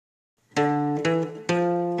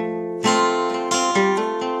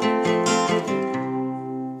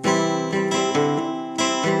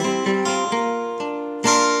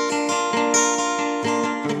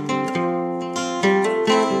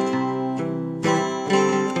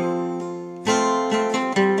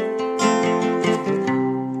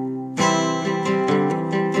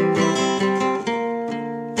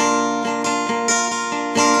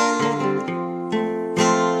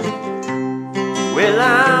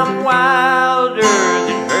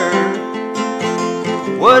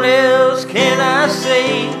What else can I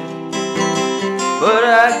say? But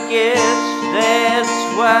I guess that's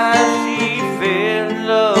why she fell in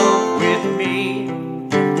love with me.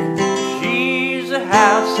 She's a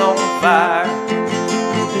house on fire.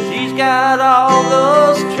 She's got all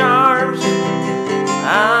those charms.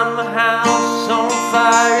 I'm a house on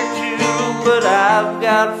fire too, but I've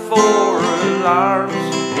got 4 alarms.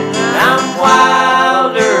 And I'm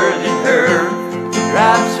wilder than her.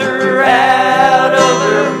 Drives her out of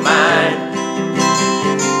her mind.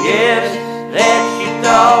 Yes, that she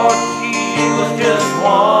thought she was just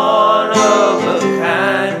one of a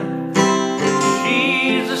kind.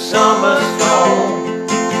 She's a summer storm.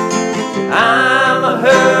 I'm a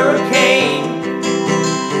hurricane.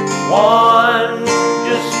 One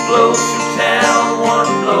just blows through town, one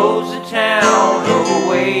blows the town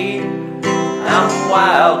away. I'm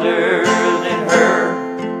wilder than her.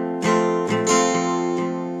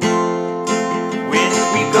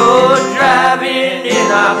 Go driving in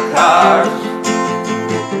our cars,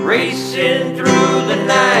 racing through the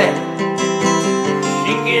night.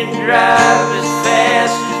 She can drive as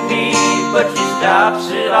fast as me, but she stops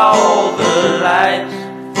at all the lights.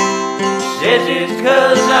 Says it's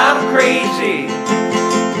 'cause I'm crazy,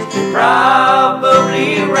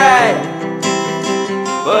 probably right,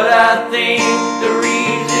 but I think the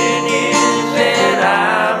reason is that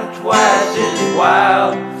I'm twice as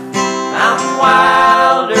wild. I'm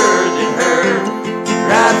wilder than her,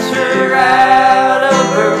 drives her out of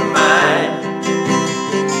her mind.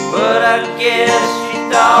 But I guess she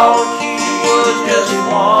thought she was just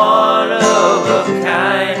one of a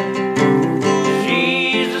kind.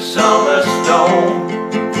 She's a summer storm.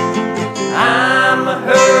 I'm a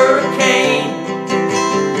hurricane.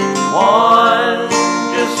 One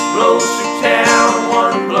just blows through town,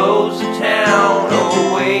 one blows the town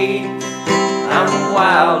away. I'm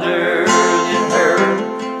wilder than her.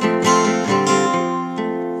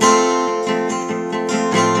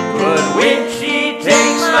 But when she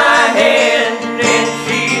takes my hand and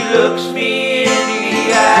she looks me in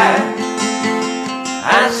the eye,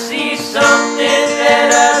 I see something that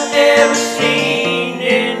I've never seen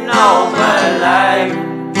in all my life.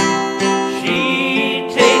 She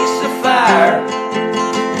takes the fire,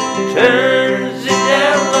 turns it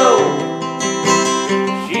down low.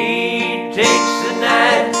 She takes the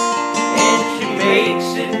night and she makes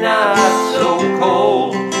it not so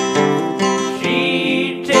cold. She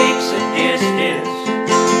takes a distance,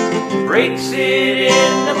 breaks it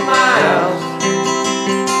into miles.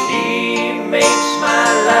 She makes my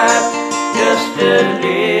life just a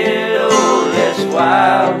little less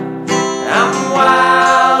wild. I'm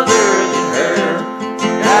wilder than her,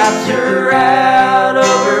 drives her out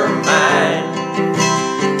of her mind.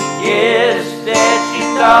 Yes, that she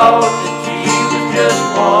thought that she was just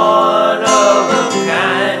one of a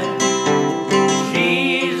kind.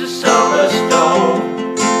 She's a summer storm.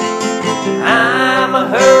 I'm a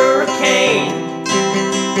hurricane.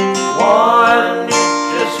 One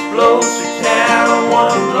just blows through town,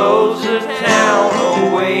 one blows the town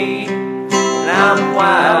away. And I'm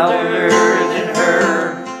wild.